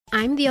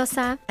I'm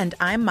Diosa. And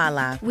I'm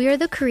Mala. We are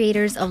the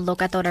creators of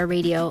Locatora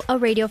Radio, a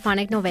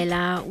radiophonic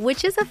novela,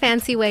 which is a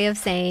fancy way of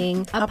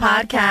saying a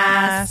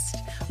podcast.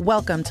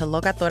 Welcome to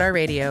Locatora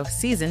Radio,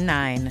 Season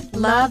 9.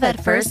 Love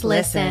at first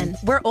listen.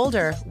 We're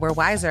older, we're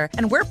wiser,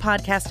 and we're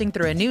podcasting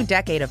through a new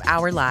decade of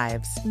our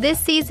lives. This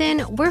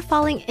season, we're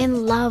falling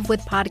in love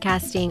with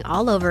podcasting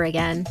all over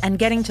again. And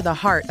getting to the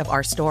heart of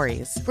our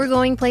stories. We're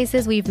going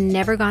places we've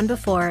never gone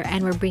before,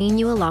 and we're bringing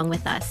you along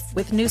with us.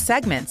 With new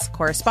segments,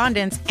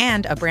 correspondence,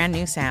 and a brand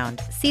new sound.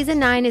 Season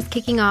 9 is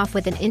kicking off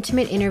with an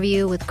intimate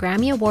interview with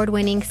Grammy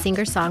Award-winning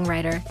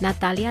singer-songwriter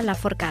Natalia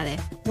Lafourcade.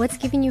 What's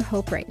giving you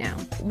hope right now?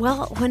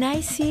 Well, when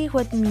I see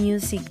what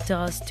music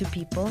does to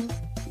people,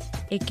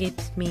 it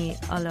gives me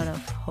a lot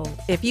of hope.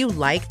 If you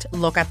liked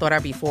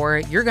Locatora before,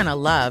 you're going to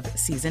love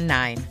Season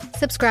 9.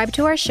 Subscribe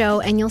to our show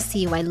and you'll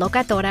see why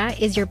Locatora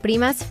is your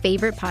prima's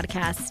favorite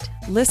podcast.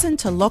 Listen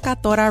to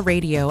Locatora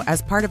Radio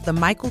as part of the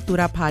My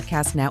Cultura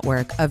Podcast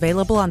Network,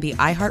 available on the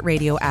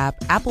iHeartRadio app,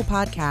 Apple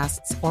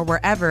Podcasts, or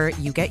wherever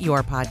you get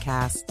your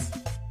podcasts.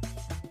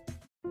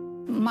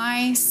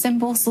 My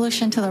simple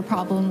solution to the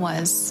problem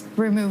was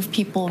remove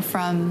people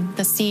from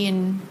the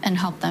scene and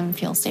help them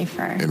feel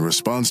safer. In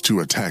response to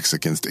attacks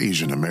against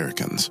Asian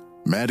Americans,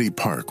 Maddie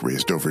Park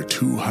raised over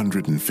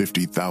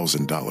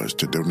 $250,000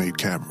 to donate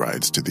cab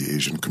rides to the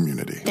Asian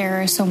community.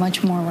 There is so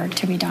much more work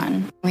to be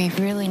done. We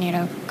really need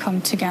to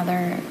come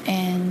together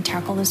and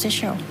tackle this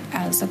issue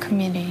as a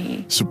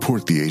community.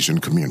 Support the Asian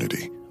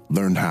community.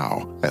 Learn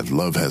how at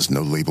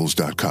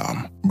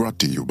lovehasnolabels.com. Brought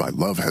to you by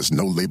Love Has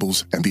No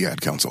Labels and the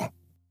Ad Council.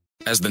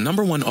 As the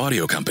 #1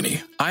 audio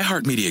company,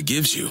 iHeartMedia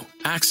gives you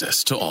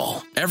access to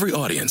all. Every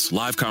audience,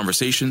 live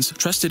conversations,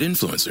 trusted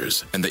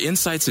influencers, and the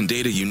insights and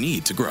data you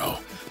need to grow.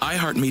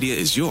 iHeartMedia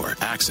is your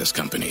access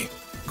company.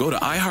 Go to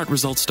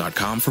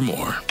iHeartResults.com for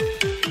more.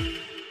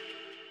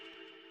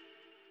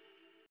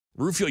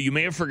 Rufio, you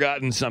may have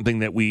forgotten something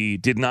that we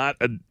did not,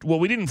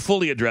 we didn't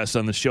fully address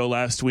on the show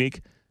last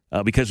week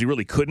because we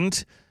really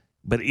couldn't,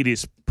 but it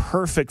is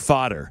perfect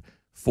fodder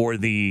for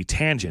The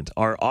Tangent,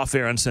 our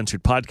off-air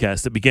uncensored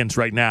podcast that begins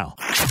right now.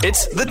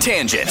 It's The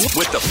Tangent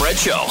with The Fred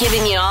Show.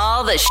 Giving you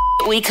all the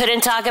shit we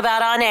couldn't talk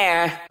about on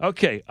air.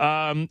 Okay,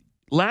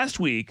 last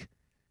week,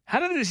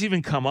 how did this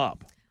even come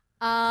up?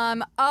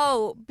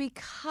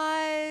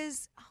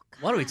 Because...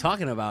 What are we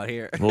talking about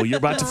here? Well, you're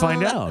about to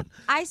find out.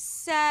 I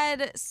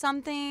said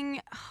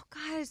something,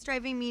 it's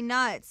driving me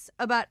nuts,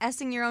 about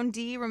S-ing your own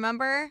D,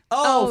 remember?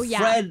 Oh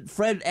yeah.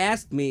 Fred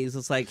asked me,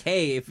 it's like,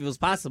 hey, if it was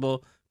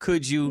possible...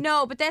 Could you?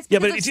 No, but that's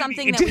because of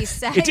something that we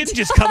said. It didn't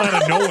just come out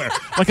of nowhere.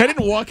 Like, I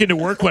didn't walk into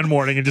work one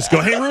morning and just go,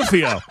 hey,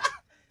 Rufio,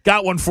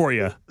 got one for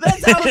you.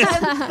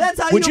 That's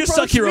how Would you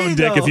suck your own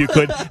dick if you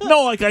could?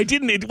 No, like, I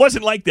didn't. It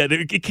wasn't like that.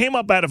 It came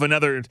up out of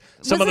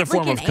some other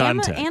form of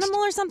context. Animal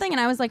or something? And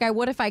I was like, I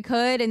would if I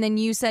could. And then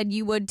you said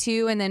you would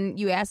too. And then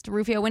you asked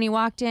Rufio when he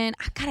walked in.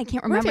 God, I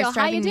can't remember. Rufio,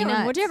 how you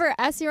doing? Would you ever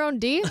S your own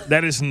D?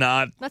 That is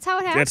not. That's how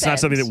it happens. That's not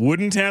something that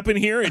wouldn't happen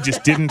here. It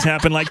just didn't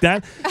happen like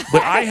that.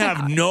 But I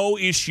have no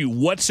issue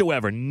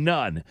whatsoever.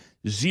 None.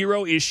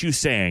 Zero issue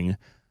saying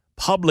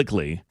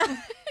publicly,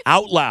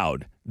 out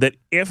loud, that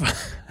if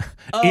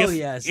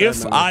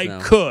I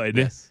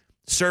could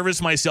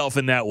service myself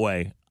in that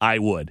way, I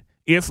would.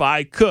 If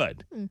I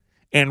could.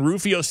 And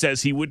Rufio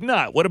says he would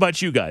not. What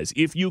about you guys?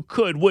 If you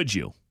could, would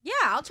you? Yeah,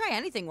 I'll try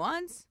anything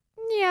once.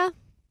 Yeah.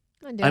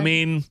 I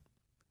mean,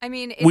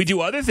 we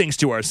do other things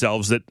to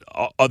ourselves that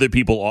other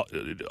people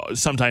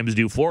sometimes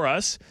do for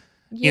us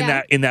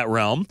in that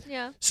realm.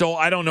 Yeah. So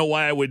I don't know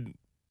why I would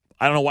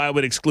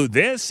exclude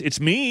this. It's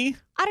me.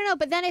 I don't know,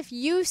 but then if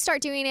you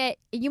start doing it,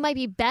 you might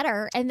be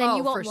better, and then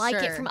you won't like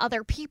it from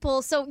other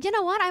people. So you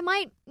know what? I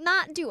might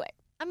not do it.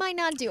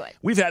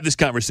 We've had this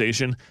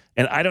conversation,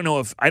 and I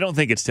don't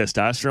think it's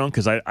testosterone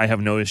because I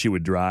have no issue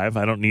with drive.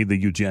 I don't need the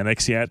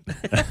eugenics yet,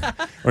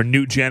 or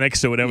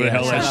nugenics, or whatever the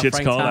hell that shit's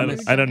called.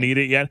 I don't need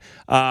it yet.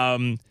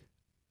 I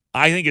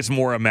think it's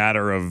more a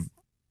matter of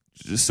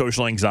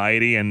social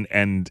anxiety and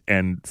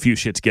few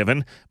shits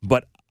given.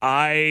 But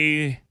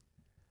I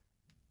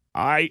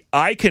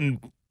can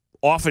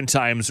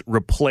oftentimes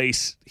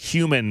replace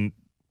human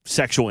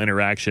sexual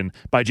interaction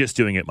by just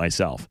doing it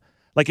myself.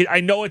 Like,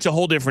 I know it's a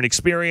whole different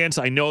experience.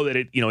 I know that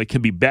it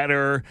can be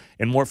better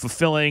and more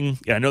fulfilling.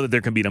 I know that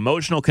there can be an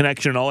emotional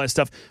connection and all that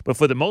stuff. But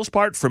for the most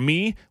part, for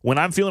me, when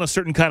I'm feeling a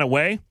certain kind of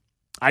way,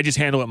 I just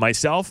handle it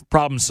myself.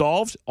 Problem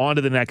solved. On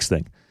to the next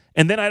thing.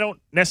 And then I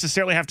don't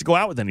necessarily have to go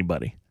out with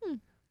anybody.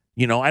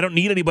 I don't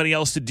need anybody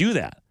else to do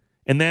that.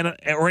 And then,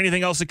 or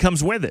anything else that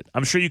comes with it.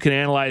 I'm sure you can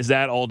analyze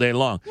that all day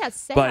long. Yeah, it's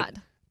sad.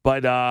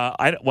 But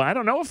I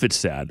don't know if it's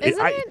sad.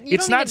 Isn't it? You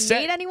it's don't not even sad,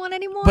 need anyone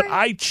anymore? But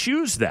I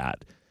choose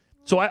that.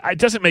 So it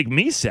doesn't make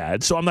me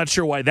sad, so I'm not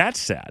sure why that's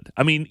sad.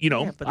 I mean,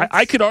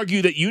 I could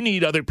argue that you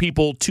need other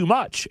people too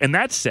much, and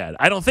that's sad.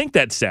 I don't think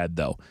that's sad,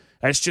 though.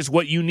 That's just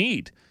what you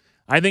need.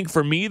 I think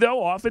for me,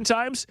 though,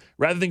 oftentimes,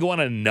 rather than go on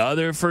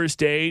another first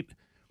date,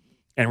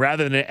 and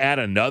rather than add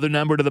another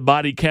number to the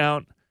body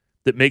count,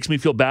 that makes me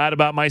feel bad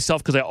about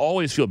myself, because I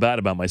always feel bad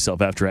about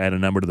myself after I add a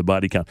number to the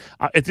body count.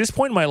 At this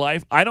point in my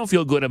life, I don't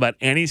feel good about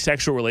any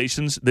sexual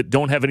relations that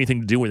don't have anything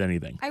to do with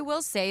anything. I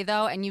will say,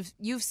 though, and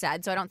you've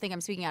said, so I don't think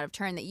I'm speaking out of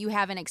turn, that you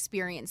haven't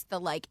experienced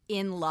the,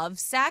 in love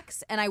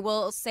sex. And I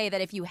will say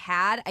that if you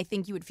had, I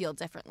think you would feel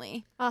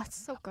differently. Oh, it's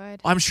so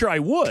good. I'm sure I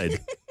would.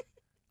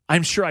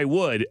 I'm sure I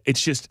would.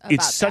 It's just,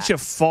 it's such a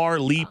far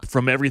leap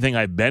from everything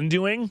I've been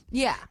doing.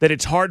 Yeah. That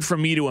it's hard for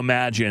me to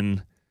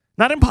imagine.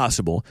 Not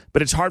impossible,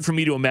 but it's hard for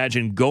me to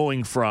imagine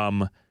going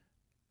from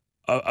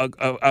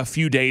a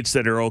few dates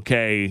that are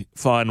okay,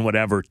 fun,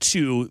 whatever,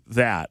 to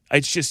that.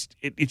 It's just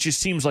it just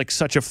seems like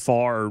such a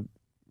far,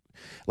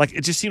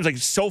 it just seems like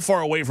so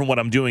far away from what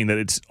I'm doing that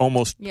it's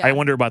almost. Yeah. I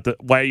wonder about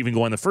why I even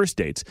go on the first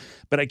dates,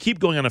 but I keep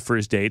going on the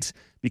first dates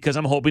because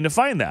I'm hoping to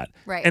find that.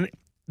 Right. And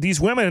these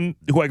women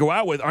who I go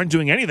out with aren't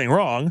doing anything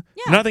wrong,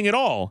 nothing at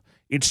all.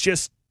 It's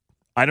just,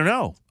 I don't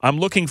know. I'm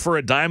looking for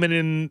a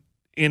diamond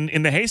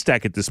in the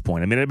haystack at this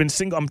point. I mean, I've been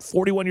single. I'm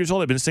 41 years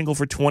old. I've been single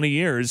for 20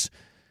 years,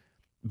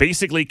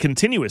 basically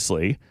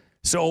continuously.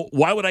 So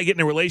why would I get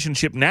in a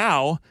relationship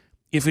now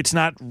if it's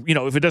not,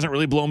 if it doesn't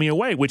really blow me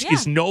away, which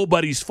is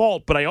nobody's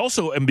fault. But I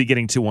also am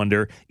beginning to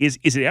wonder, is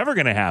it ever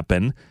going to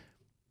happen?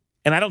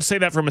 And I don't say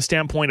that from a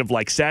standpoint of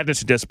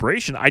sadness or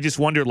desperation. I just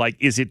wonder,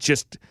 is it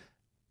just,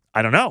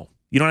 I don't know.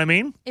 You know what I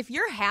mean? If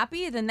you're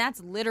happy, then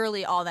that's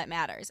literally all that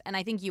matters. And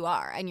I think you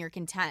are, and you're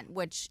content,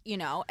 which,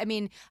 I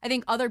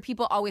think other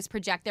people always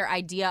project their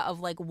idea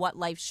of what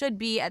life should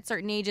be at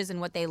certain ages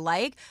and what they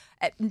like.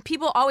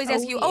 People always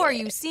ask you, are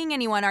you seeing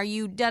anyone? Are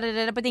you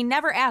da-da-da-da? But they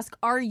never ask,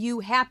 are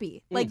you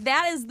happy?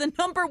 That is the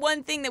number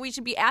one thing that we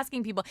should be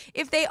asking people.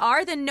 If they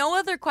are, then no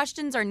other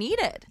questions are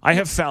needed. I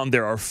have found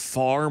there are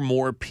far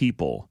more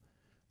people,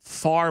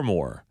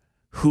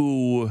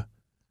 who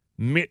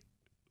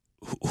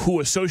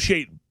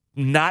associate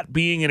not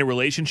being in a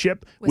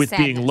relationship with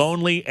being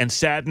lonely and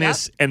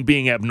sadness and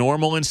being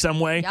abnormal in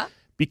some way,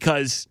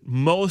 because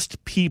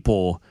most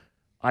people,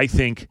 I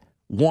think,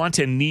 want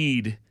and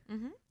need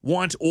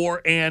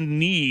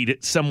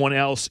someone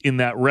else in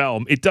that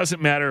realm. It doesn't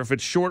matter if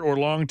it's short or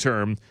long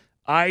term.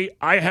 I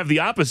have the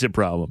opposite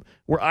problem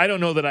where I don't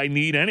know that I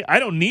need any.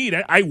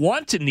 I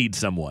want to need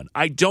someone.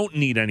 I don't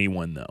need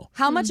anyone, though.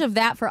 How much of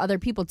that for other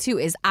people, too,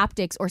 is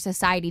optics or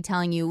society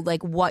telling you,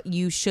 what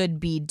you should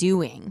be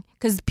doing?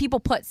 Because people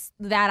put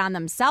that on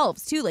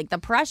themselves, too, the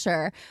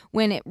pressure,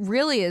 when it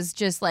really is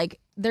just,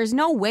 there's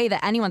no way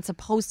that anyone's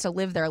supposed to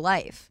live their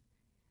life.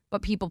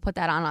 But people put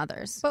that on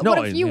others. But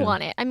what if you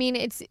want it? I mean,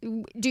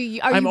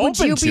 would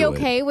you be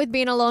okay with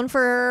being alone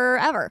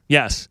forever?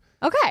 Yes.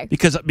 Okay.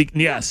 Because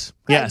yes,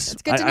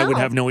 It's good to know. I would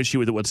have no issue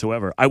with it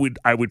whatsoever. I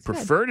would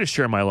prefer to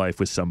share my life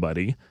with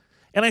somebody,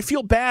 and I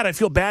feel bad. I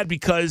feel bad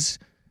because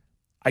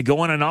I go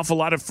on an awful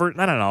lot of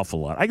not an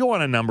awful lot. I go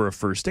on a number of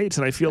first dates,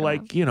 and I feel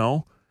like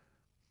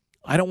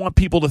I don't want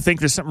people to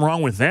think there's something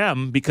wrong with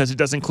them because it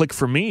doesn't click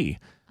for me.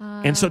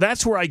 And so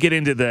that's where I get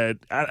into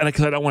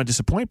because I don't want to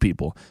disappoint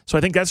people. So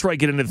I think that's where I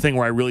get into the thing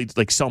where I really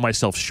sell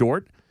myself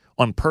short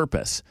on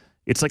purpose.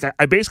 It's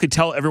I basically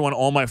tell everyone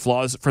all my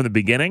flaws from the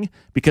beginning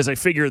because I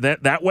figure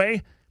that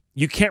way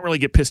you can't really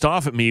get pissed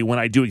off at me when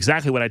I do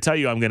exactly what I tell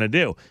you I'm going to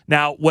do.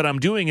 Now, what I'm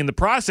doing in the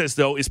process,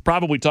 though, is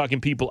probably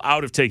talking people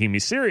out of taking me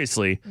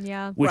seriously,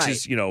 which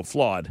is,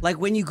 flawed.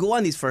 When you go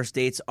on these first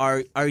dates,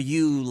 are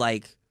you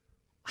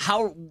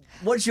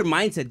what's your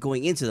mindset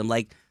going into them?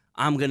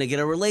 I'm going to get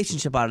a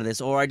relationship out of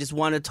this, or I just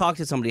want to talk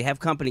to somebody,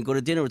 have company, go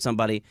to dinner with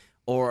somebody,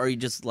 or are you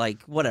just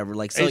whatever,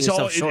 selling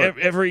yourself short?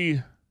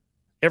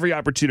 Every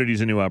opportunity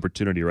is a new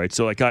opportunity, right?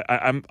 So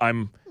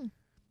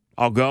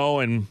I'll go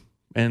and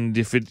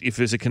if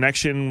there's a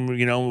connection,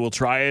 we'll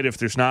try it. If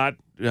there's not,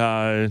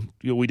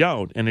 we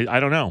don't. And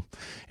I don't know.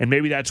 And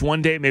maybe that's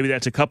one date, maybe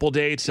that's a couple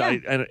dates.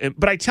 Yeah.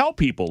 But I tell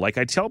people,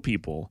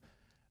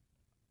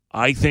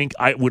 I think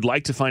I would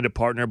like to find a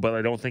partner, but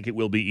I don't think it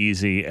will be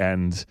easy.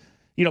 And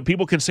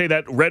people can say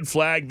that red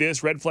flag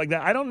this, red flag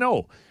that. I don't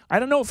know. I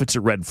don't know if it's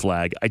a red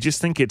flag. I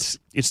just think it's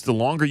the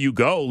longer you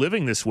go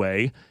living this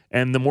way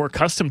and the more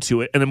accustomed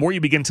to it and the more you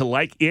begin to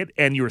like it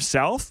and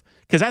yourself.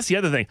 Because that's the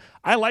other thing.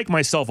 I like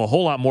myself a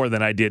whole lot more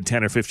than I did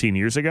 10 or 15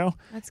 years ago.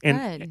 That's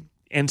good.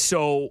 And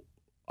so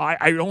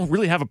I don't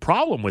really have a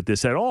problem with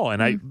this at all.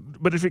 And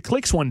but if it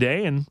clicks one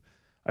day, and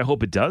I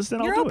hope it does,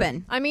 then You're I'll do open.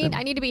 it. I mean,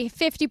 I need to be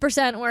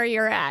 50% where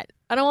you're at.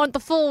 I don't want the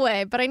full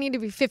way, but I need to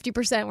be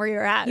 50% where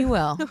you're at. You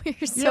will.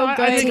 You're so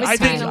good. I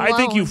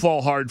think you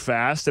fall hard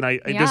fast,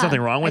 and there's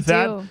nothing wrong with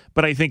that.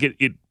 But I think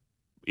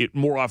it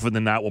more often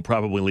than not will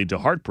probably lead to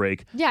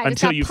heartbreak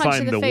until you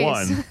find the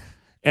one.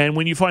 And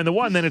when you find the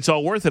one, then it's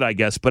all worth it, I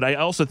guess. But I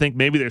also think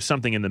maybe there's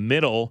something in the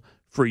middle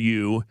for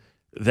you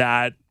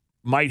that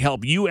might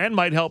help you and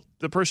might help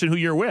the person who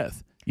you're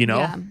with,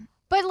 Yeah.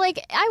 But,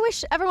 I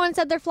wish everyone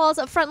said their flaws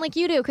up front like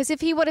you do, because if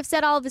he would have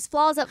said all of his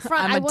flaws up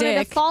front, I wouldn't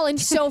have fallen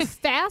so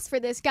fast for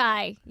this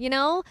guy,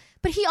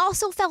 But he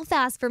also fell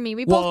fast for me.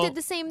 We both did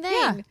the same thing.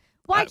 Yeah.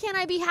 Why can't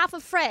I be half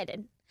of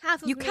Fred?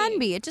 half of You me. can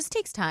be. It just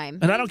takes time.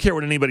 And I don't care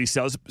what anybody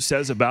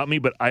says about me,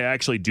 but I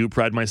actually do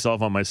pride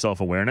myself on my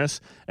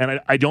self-awareness. And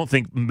I don't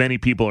think many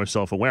people are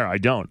self-aware. I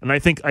don't. And I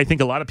think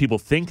a lot of people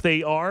think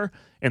they are,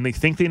 and they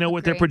think they know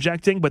what they're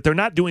projecting, but they're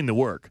not doing the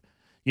work.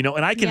 You know,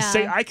 and I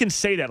can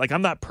say that. Like,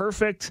 I'm not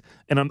perfect,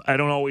 and I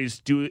don't always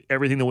do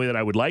everything the way that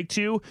I would like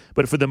to.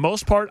 But for the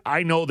most part,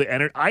 I know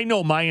I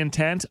know my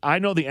intent. I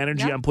know the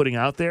energy I'm putting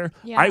out there.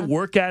 Yeah. I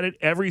work at it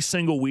every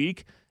single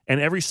week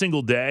and every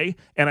single day.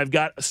 And I've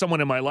got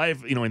someone in my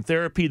life, you know, in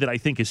therapy that I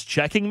think is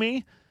checking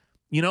me.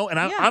 You know, and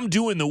I'm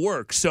doing the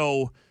work.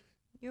 So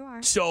you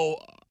are. So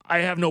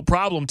I have no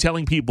problem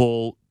telling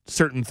people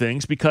certain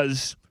things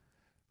because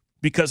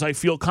I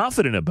feel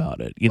confident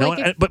about it, you know.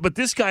 But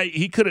this guy,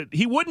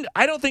 he wouldn't.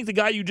 I don't think the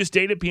guy you just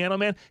dated, Piano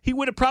Man, he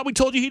would have probably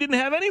told you he didn't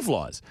have any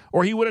flaws,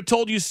 or he would have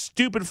told you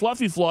stupid,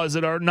 fluffy flaws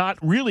that are not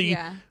really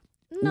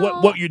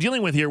what you're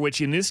dealing with here. Which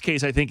in this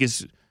case, I think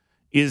is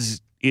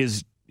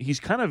he's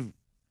kind of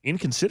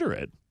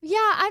inconsiderate. Yeah,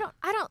 I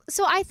don't.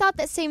 So I thought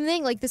that same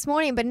thing like this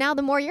morning, but now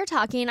the more you're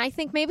talking, I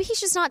think maybe he's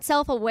just not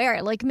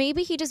self-aware. Like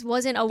maybe he just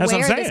wasn't aware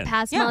this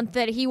past month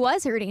that he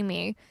was hurting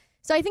me.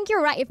 So I think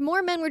you're right. If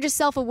more men were just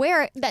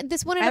self-aware, that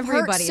this wouldn't have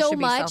hurt so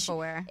much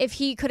if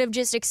he could have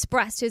just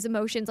expressed his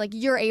emotions like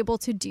you're able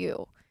to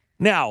do.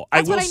 Now,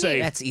 I will say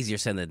that's easier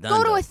said than done.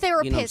 Go to a You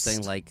therapist. know what I'm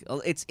saying? Like,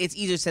 it's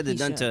easier said than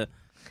done to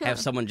have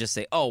someone just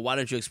say, "Oh, why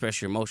don't you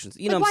express your emotions?"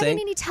 You know what I'm saying? Why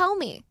didn't he tell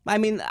me? I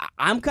mean,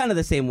 I'm kind of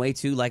the same way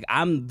too. Like,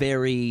 I'm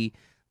very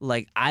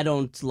I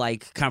don't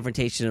like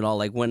confrontation at all.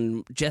 Like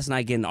when Jess and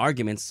I get in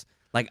arguments,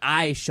 like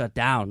I shut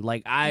down.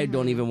 Like I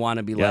don't even want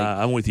to be like.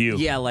 Yeah, I'm with you.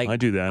 Yeah, like I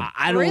do that.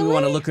 I don't even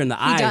want to look her in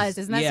the eyes. He does.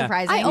 Isn't that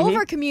surprising? I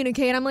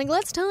over-communicate. I'm like,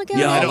 let's talk about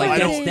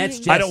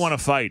that's I don't want to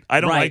fight.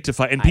 I don't like to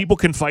fight. And people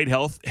can fight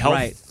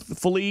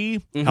healthfully,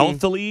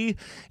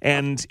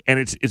 and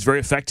it's very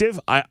effective.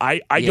 I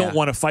don't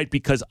want to fight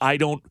because I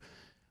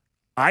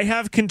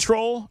have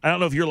control. I don't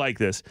know if you're like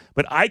this,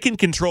 but I can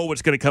control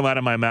what's going to come out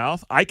of my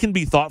mouth. I can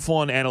be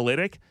thoughtful and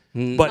analytic,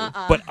 but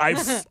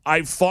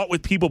I've fought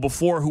with people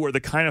before who are the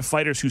kind of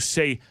fighters who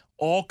say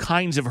all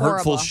kinds of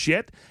hurtful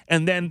shit,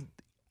 and then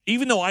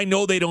even though I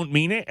know they don't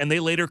mean it, and they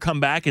later come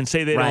back and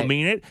say they don't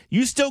mean it,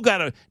 you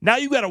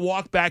gotta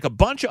walk back a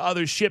bunch of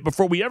other shit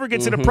before we ever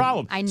get to the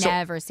problem. I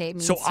never say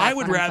mean so. stuff I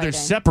would when I'm rather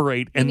fighting.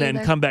 separate and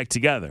then come back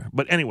together.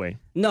 But anyway,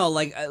 no,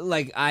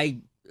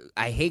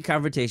 I hate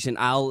confrontation.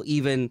 I'll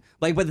even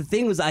but the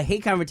thing was I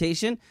hate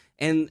confrontation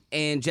and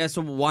Jess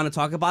will want to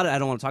talk about it. I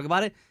don't want to talk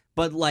about it.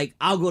 But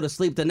I'll go to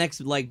sleep the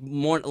next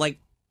morning.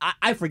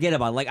 I forget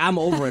about it. Like I'm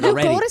over it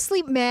already. You go to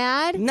sleep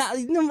mad? No,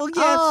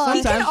 sometimes.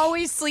 He can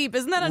always sleep.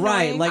 Isn't that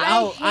annoying? Right. Like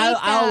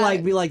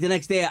I'll be like the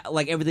next day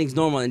like everything's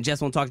normal and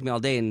Jess won't talk to me all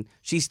day and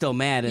she's still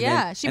mad.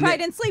 And she probably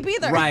didn't sleep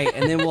either. Right.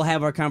 And then we'll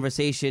have our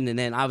conversation and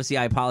then obviously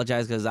I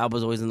apologize because I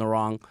was always in the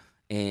wrong.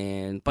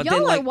 But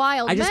y'all then are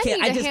wild. I just Men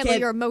can't. need to handle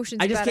your emotions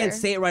I just better. can't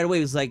say it right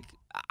away. It's like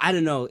I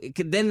don't know.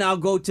 Then I'll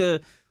go to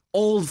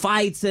old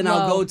fights and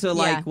I'll go to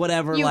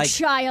whatever. You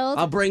child.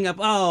 I'll bring up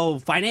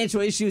financial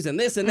issues and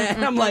this and that.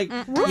 And I'm like,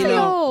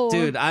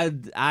 dude,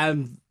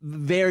 I'm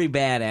very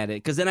bad at it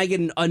because then I get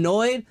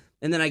annoyed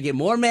and then I get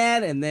more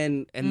mad and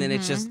then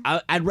it's just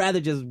I'd rather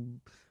just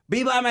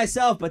be by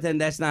myself. But then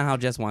that's not how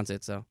Jess wants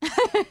it. So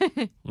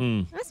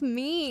that's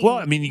mean. well,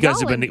 I mean, you guys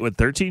have been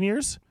 13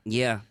 years.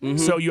 Yeah.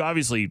 So you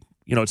obviously.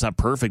 You know, it's not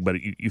perfect, but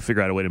you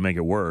figure out a way to make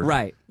it work.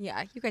 Right.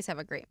 Yeah, you guys have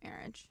a great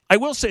marriage. I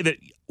will say that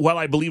while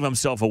I believe I'm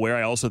self-aware,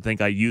 I also think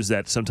I use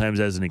that sometimes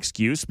as an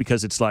excuse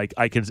because it's like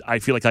I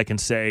feel like I can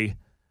say,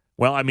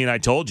 well, I mean, I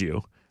told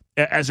you,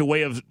 as a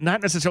way of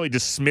not necessarily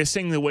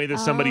dismissing the way that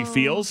somebody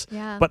feels,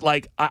 but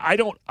I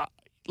don't,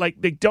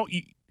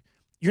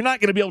 you're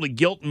not going to be able to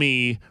guilt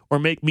me or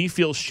make me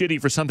feel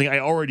shitty for something I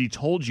already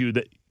told you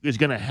that is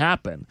going to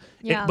happen.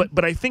 Yeah.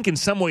 But I think in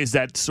some ways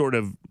that sort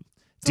of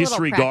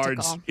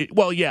disregards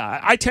practical.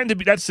 I tend to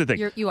be, that's the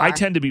thing. You are. I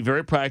tend to be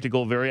very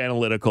practical, very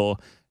analytical,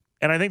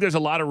 and I think there's a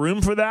lot of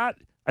room for that.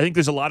 I think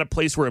there's a lot of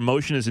place where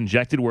emotion is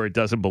injected where it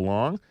doesn't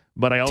belong,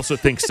 but I also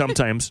think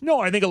sometimes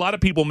I think a lot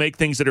of people make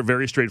things that are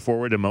very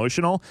straightforward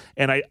emotional,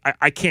 and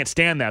I can't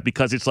stand that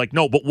because it's like,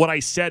 no, but what I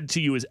said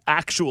to you is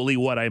actually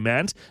what I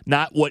meant,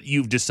 not what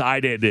you've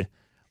decided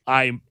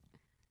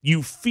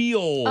you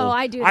feel. Oh,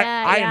 I do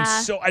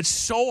that. It's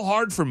so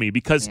hard for me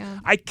because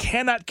I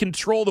cannot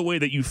control the way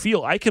that you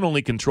feel. I can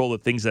only control the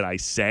things that I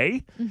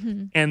say,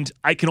 and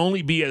I can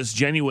only be as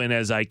genuine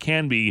as I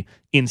can be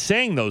in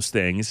saying those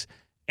things.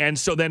 And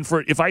so then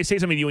if I say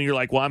something to you and you're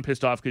like, well, I'm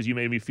pissed off because you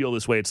made me feel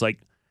this way, it's like,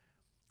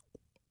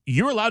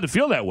 you're allowed to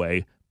feel that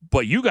way,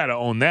 but you got to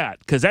own that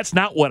because that's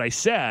not what I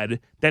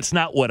said. that's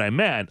not what I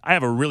meant. I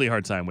have a really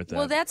hard time with that.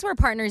 Well, that's where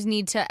partners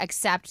need to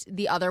accept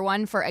the other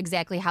one for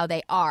exactly how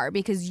they are,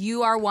 because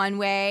you are one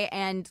way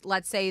and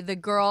let's say the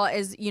girl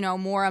is,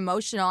 more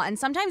emotional, and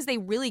sometimes they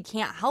really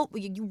can't help.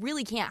 You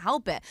really can't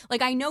help it.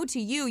 Like, I know to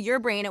you, your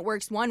brain, it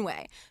works one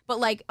way, but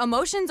like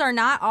emotions are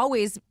not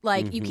always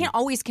like, you can't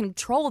always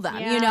control them,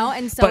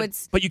 and so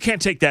But you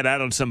can't take that out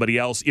on somebody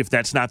else if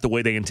that's not the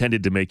way they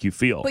intended to make you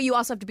feel. But you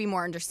also have to be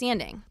more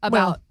understanding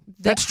about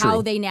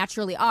how they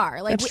naturally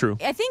are. Like, that's true.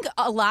 I think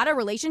a lot of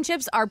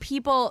relationships are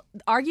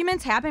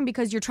arguments happen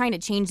because you're trying to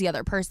change the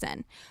other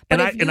person.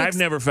 But I've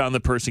never found the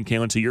person,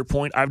 Kaylin, to your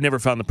point, I've never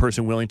found the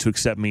person willing to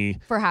accept me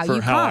for how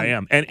I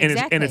am. And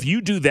if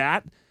you do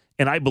that,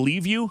 and I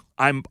believe you,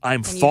 I'm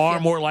far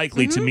more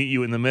likely to meet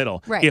you in the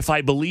middle. Right. If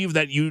I believe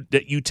that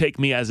you take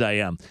me as I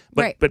am.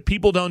 But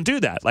people don't do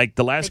that. Like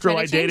the last girl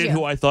I dated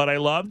who I thought I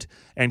loved,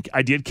 and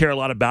I did care a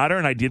lot about her,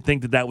 and I did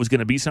think that was going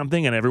to be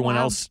something, and everyone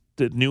else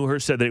that knew her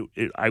said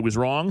that I was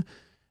wrong.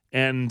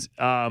 And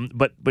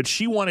but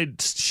she wanted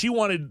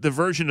the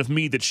version of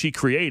me that she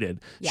created.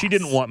 Yes. She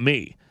didn't want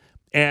me.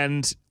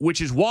 And which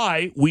is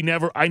why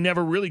I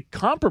never really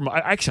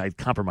compromised. Actually, I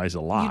compromised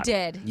a lot. You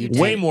did.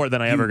 Way more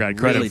than I ever got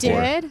credit for. You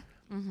did?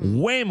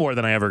 Way more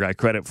than I ever got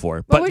credit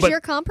for. What was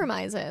your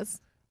compromises?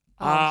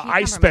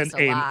 I spent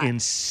an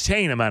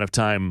insane amount of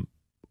time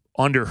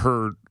under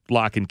her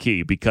lock and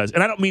key because,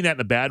 and I don't mean that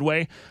in a bad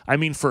way. I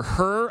mean, for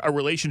her, a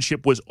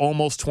relationship was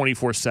almost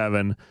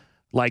 24/7.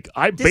 Like,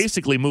 I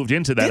basically moved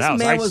into that house.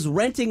 This man was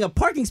renting a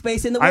parking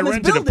space in the women's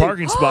building. I rented a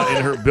parking spot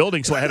in her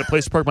building, so I had a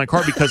place to park my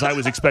car because I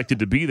was expected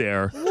to be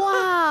there.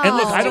 Wow. And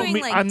look, I don't doing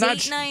mean like I'm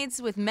date not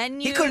nights with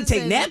menus. He couldn't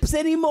take naps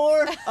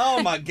anymore.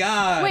 Oh my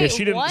god! Wait,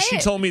 she didn't. what? She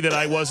told me that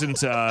I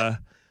wasn't.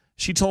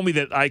 She told me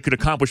that I could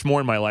accomplish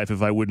more in my life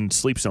if I wouldn't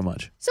sleep so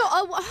much. So,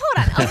 hold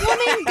on. A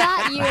woman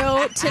got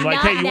you to like,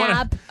 not hey,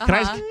 nap.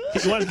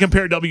 You want to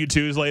compare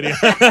W-2s, lady?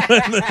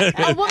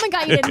 A woman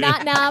got you to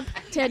not nap,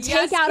 to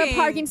take out a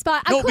parking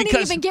spot. I couldn't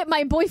even get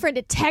my boyfriend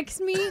to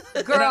text me,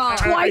 girl,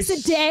 twice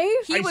a day.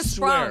 He was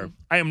sprung.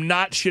 I am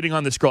not shitting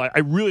on this girl. I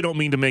really don't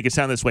mean to make it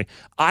sound this way.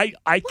 I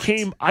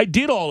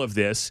did all of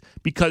this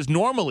because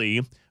normally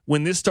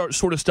when this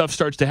sort of stuff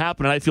starts to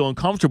happen and I feel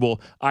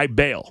uncomfortable, I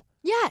bail.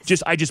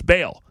 Yes. I just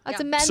bail.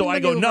 That's a men's So I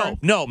go, maneuver.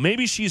 no,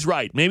 maybe she's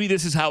right. Maybe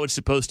this is how it's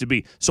supposed to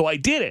be. So I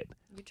did it.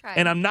 You tried.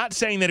 And I'm not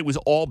saying that it was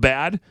all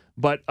bad,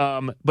 but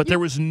there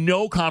was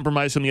no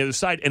compromise on the other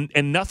side,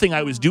 and nothing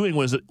I was doing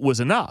was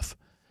enough.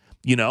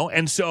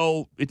 And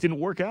so it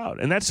didn't work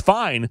out, and that's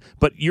fine.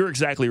 But you're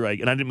exactly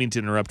right, and I didn't mean to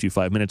interrupt you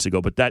 5 minutes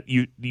ago, but that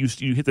you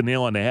hit the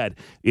nail on the head.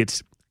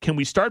 It's, can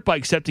we start by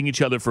accepting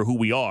each other for who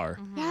we are,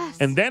 Yes.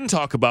 and then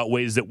talk about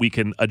ways that we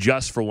can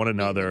adjust for one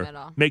another,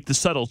 make the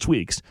subtle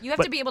tweaks. You have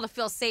to be able to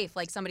feel safe,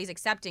 like somebody's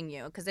accepting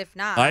you, because if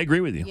not, I agree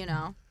with you.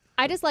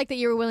 I just like that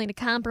you were willing to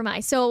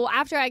compromise. So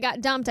after I got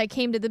dumped, I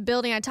came to the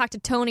building. I talked to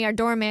Tony, our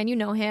doorman. You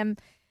know him,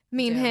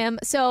 me and him.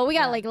 So we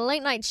got like a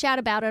late night chat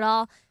about it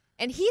all.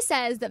 And he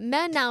says that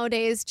men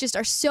nowadays just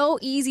are so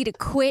easy to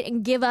quit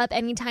and give up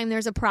anytime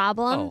there's a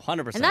problem. Oh,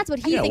 100%. And that's what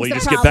he thinks well, you the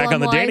just problem get back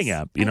on the was. dating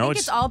app. I think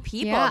it's all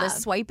people. The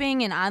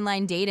swiping and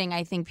online dating,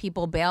 I think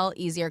people bail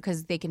easier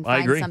because they can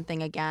find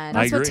something again.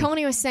 That's what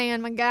Tony was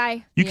saying, my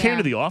guy. You came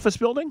to the office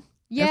building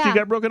after you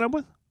got broken up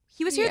with?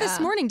 He was here this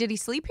morning. Did he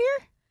sleep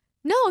here?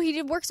 No,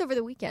 he works over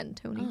the weekend,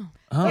 Tony.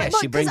 Oh. Yeah,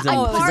 she brings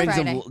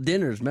them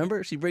dinners,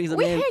 remember? She brings them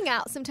we in. hang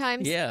out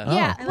sometimes. Yeah.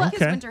 Yeah. I like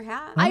his winter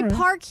hat. I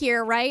park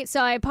here, right? So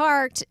I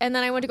parked, and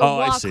then I went to go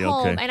walk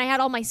home, and I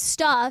had all my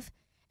stuff,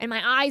 and my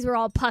eyes were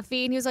all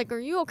puffy, and he was like, "Are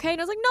you okay?" And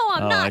I was like, "No,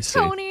 I'm not,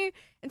 Tony."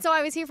 And so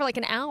I was here for like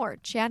an hour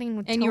chatting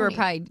with Tony. And you were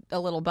probably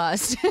a little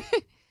buzzed.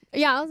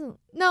 Yeah.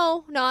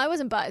 No, I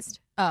wasn't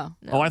buzzed. Oh.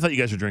 No. Oh, I thought you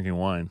guys were drinking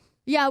wine.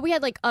 Yeah, we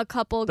had like a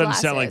couple Doesn't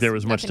glasses. sound like there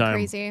was much time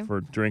crazy.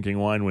 for drinking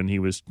wine when he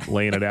was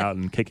laying it out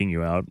and kicking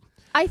you out.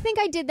 I think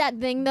I did that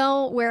thing,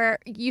 though, where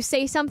you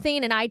say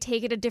something and I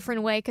take it a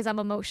different way because I'm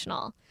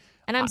emotional.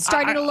 And I'm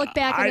starting to look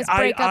back on this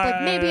breakup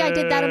like maybe I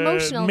did that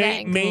emotional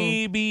thing.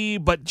 Maybe,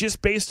 but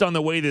just based on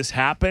the way this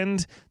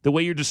happened, the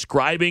way you're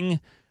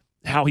describing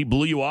how he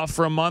blew you off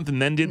for a month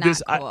and then did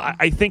this, cool.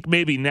 I think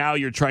maybe now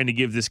you're trying to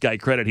give this guy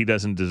credit he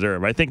doesn't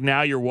deserve. I think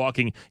now you're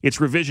walking, it's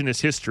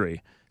revisionist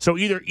history. So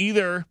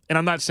either, and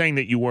I'm not saying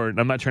that you weren't,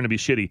 I'm not trying to be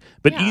shitty,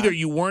 but either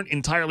you weren't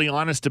entirely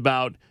honest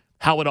about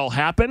how it all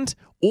happened,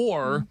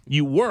 or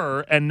you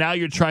were, and now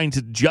you're trying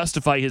to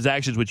justify his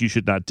actions, which you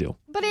should not do.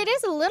 But it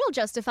is a little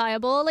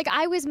justifiable. Like,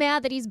 I was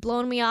mad that he's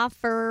blown me off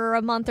for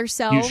a month or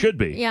so. You should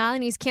be. Yeah,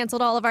 and he's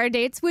canceled all of our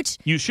dates, which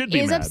you should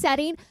be is mad.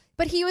 Upsetting.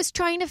 But he was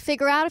trying to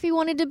figure out if he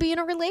wanted to be in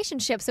a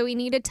relationship, so he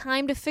needed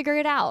time to figure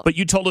it out. But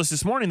you told us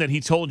this morning that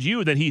he told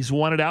you that he's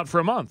wanted out for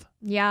a month.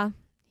 Yeah,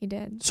 he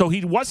did. So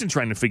he wasn't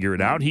trying to figure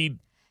it out. He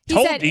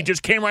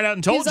just came right out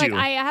and told he's like, you.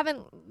 I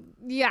haven't.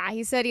 Yeah,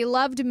 he said he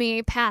loved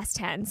me, past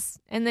tense,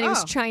 and then he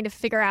was trying to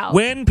figure out.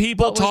 When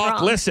people talk,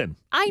 listen.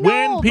 I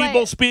know. When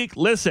people speak,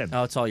 listen.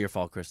 Oh, it's all your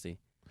fault, Christy.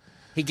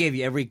 He gave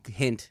you every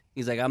hint.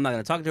 He's like, I'm not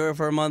going to talk to her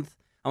for a month.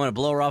 I'm going to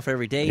blow her off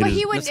every day. But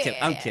he would.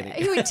 I'm kidding.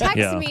 He would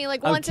text me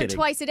like once or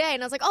twice a day,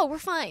 and I was like, "Oh, we're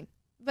fine."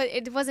 But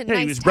it wasn't Yeah,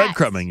 nice he was text.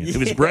 breadcrumbing you. He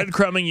was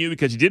breadcrumbing you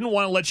because he didn't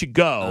want to let you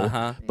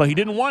go, but he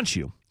didn't want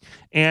you.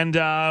 And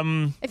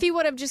if he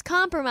would have just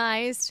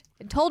compromised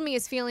and told me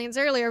his feelings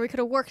earlier, we could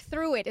have worked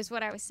through it, is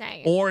what I was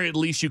saying. Or at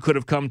least you could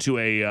have come to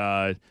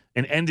an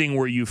ending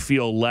where you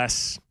feel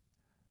less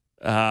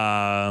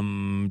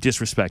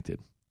disrespected.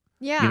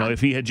 Yeah. You know,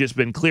 if he had just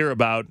been clear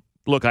about,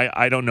 look,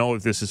 I don't know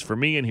if this is for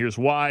me, and here's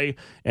why,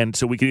 and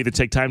so we can either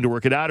take time to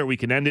work it out or we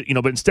can end it. You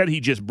know, but instead he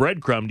just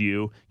breadcrumbed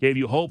you, gave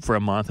you hope for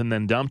a month, and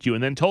then dumped you,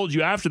 and then told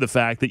you after the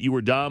fact that you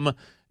were dumb,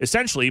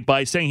 essentially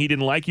by saying he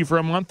didn't like you for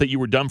a month, that you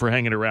were dumb for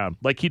hanging around.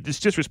 Like, it's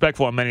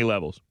disrespectful on many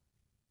levels.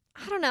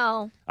 I don't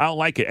know. I don't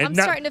like it. And I'm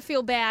starting to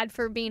feel bad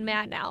for being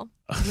mad now.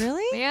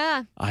 Really?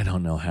 Yeah. I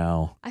don't know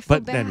how. I feel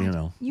but bad. then, you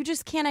know. You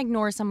just can't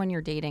ignore someone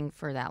you're dating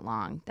for that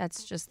long.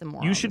 That's just the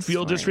moral. You should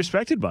feel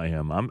disrespected by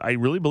him. I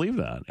really believe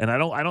that, and I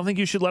don't think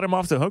you should let him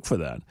off the hook for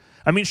that.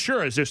 I mean,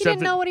 sure, is there He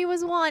didn't know what he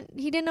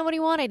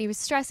wanted. He was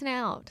stressing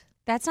out.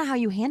 That's not how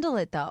you handle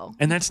it, though.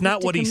 And that's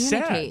not what he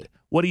said.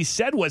 What he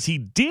said was he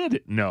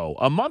did know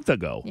a month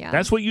ago. Yeah.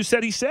 That's what you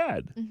said he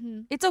said.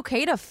 Mm-hmm. It's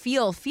okay to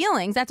feel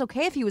feelings. That's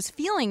okay if he was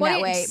feeling that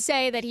way. He didn't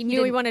say that he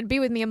knew he wanted to be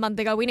with me a month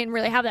ago. We didn't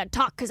really have that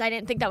talk because I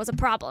didn't think that was a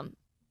problem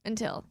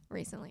until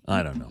recently.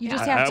 I don't know. You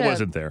just have to I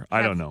wasn't there.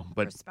 I don't know.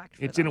 But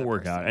it didn't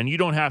work out. And you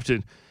don't have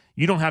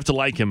to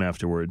like him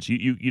afterwards.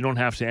 You don't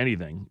have to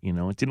anything. You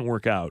know, it didn't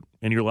work out.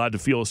 And you're allowed to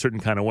feel a certain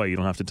kind of way. You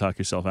don't have to talk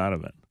yourself out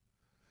of it.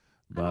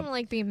 I don't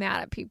like being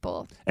mad at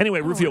people.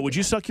 Anyway, Rufio, would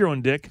you suck your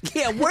own dick?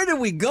 Yeah, where did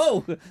we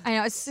go? I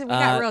know. We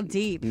got real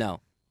deep. No.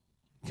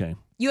 Okay.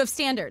 You have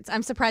standards.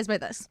 I'm surprised by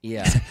this.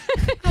 Yeah.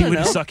 He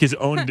would suck his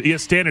own. He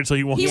has standards, so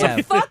he won't. He suck.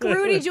 would fuck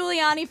Rudy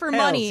Giuliani for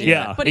money.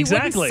 Yeah, but he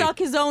exactly. wouldn't suck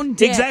his own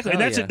dick. Exactly,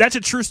 and that's a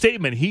true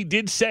statement. He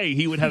did say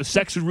he would have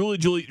sex with Rudy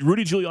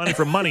Giuliani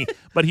for money,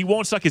 but he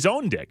won't suck his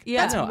own dick.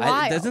 Yeah, that's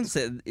wild. It doesn't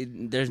say.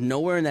 There's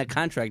nowhere in that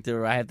contract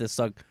where I have to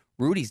suck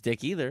Rudy's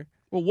dick either.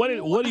 Well, what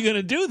are you going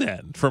to do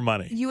then for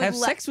money? You would have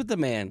sex with the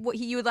man.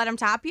 You would let him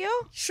top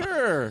you?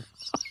 Sure.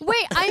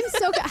 Wait, I'm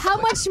so. How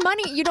much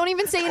money? You don't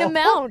even say an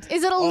amount.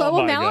 Is it a low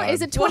my amount? God.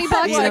 Is it $20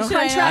 a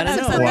contract? I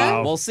don't know.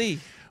 Wow. We'll see.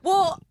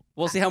 Well,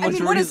 we'll see how much. I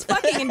mean, what does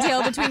fucking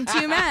entail between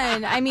two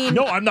men? I mean,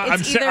 No, I'm not.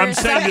 I'm saying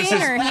this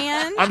is. or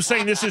hand. I'm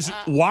saying this is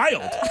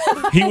wild.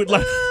 He would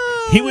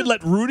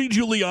let Rudy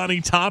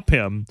Giuliani top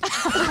him,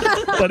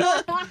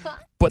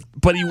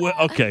 but he would.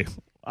 Okay,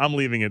 I'm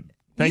leaving it.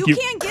 Thank you.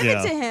 You can't give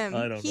it to him.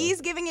 I don't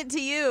He's giving it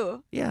to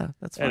you. Yeah,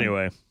 that's fine.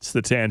 Anyway, it's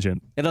the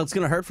tangent. It's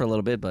going to hurt for a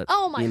little bit, but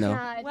Oh my you know,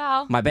 God.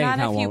 Well, my bank not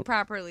account if you won't.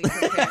 properly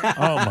prepare.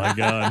 Oh my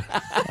God.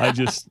 I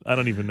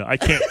don't even know. I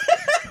can't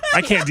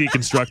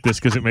deconstruct this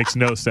because it makes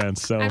no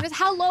sense. So I'm just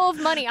how low of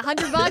money?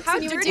 $100 How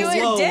and you would dirty do is it?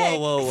 your dick?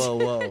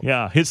 Whoa.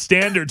 yeah, his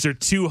standards are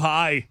too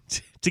high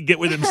to get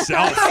with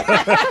himself.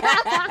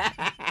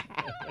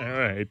 All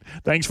right.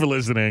 Thanks for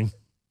listening.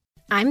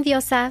 I'm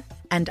Diosa.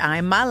 And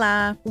I'm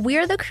Mala.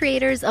 We're the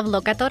creators of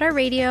Locatora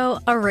Radio,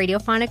 a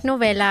radiophonic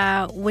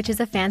novela, which is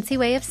a fancy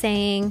way of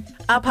saying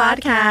A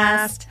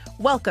podcast.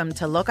 Welcome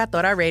to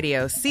Locatora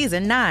Radio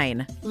Season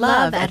 9.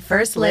 Love at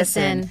First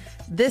Listen.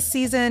 This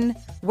season,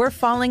 we're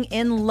falling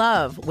in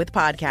love with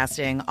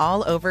podcasting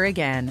all over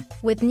again.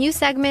 with new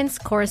segments,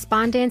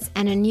 correspondence,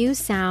 and a new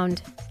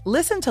sound.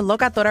 Listen to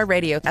Locatora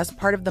Radio as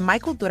part of the My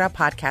Cultura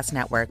Podcast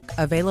Network,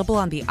 available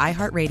on the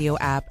iHeartRadio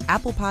app,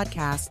 Apple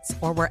Podcasts,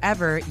 or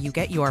wherever you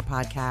get your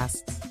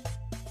podcasts.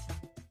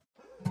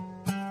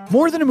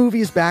 More Than a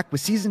Movie is back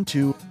with Season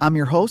 2. I'm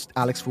your host,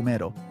 Alex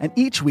Fumero. And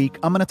each week,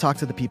 I'm going to talk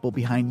to the people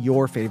behind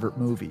your favorite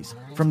movies.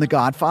 From The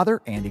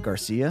Godfather, Andy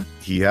Garcia.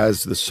 He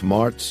has the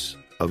smarts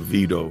of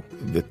Vito,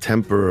 the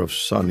temper of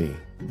Sonny,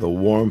 the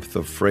warmth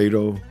of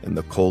Fredo, and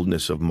the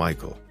coldness of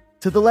Michael.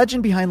 To the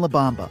legend behind La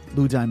Bamba,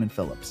 Lou Diamond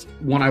Phillips.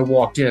 When I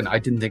walked in, I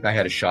didn't think I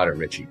had a shot at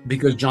Richie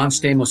because John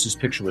Stamos'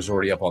 picture was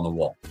already up on the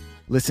wall.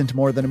 Listen to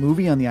More Than a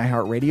Movie on the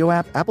iHeartRadio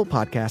app, Apple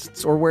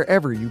Podcasts, or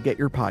wherever you get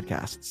your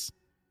podcasts.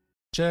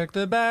 Check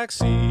the back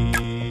seat.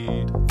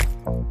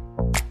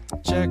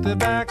 Check the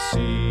back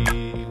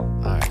seat.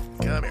 All right,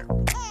 come here.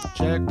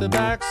 Check the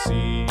back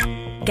seat.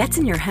 Gets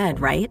in your head,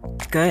 right?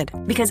 Good.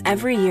 Because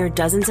every year,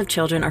 dozens of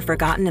children are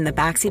forgotten in the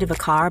backseat of a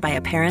car by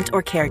a parent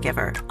or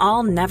caregiver.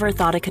 All never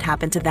thought it could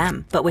happen to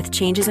them. But with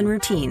changes in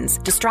routines,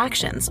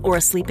 distractions, or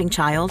a sleeping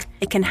child,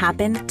 it can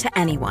happen to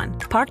anyone.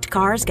 Parked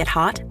cars get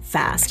hot,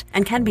 fast,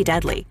 and can be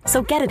deadly.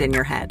 So get it in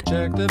your head.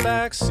 Check the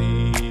back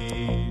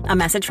seat. A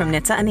message from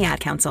NHTSA and the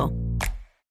Ad Council.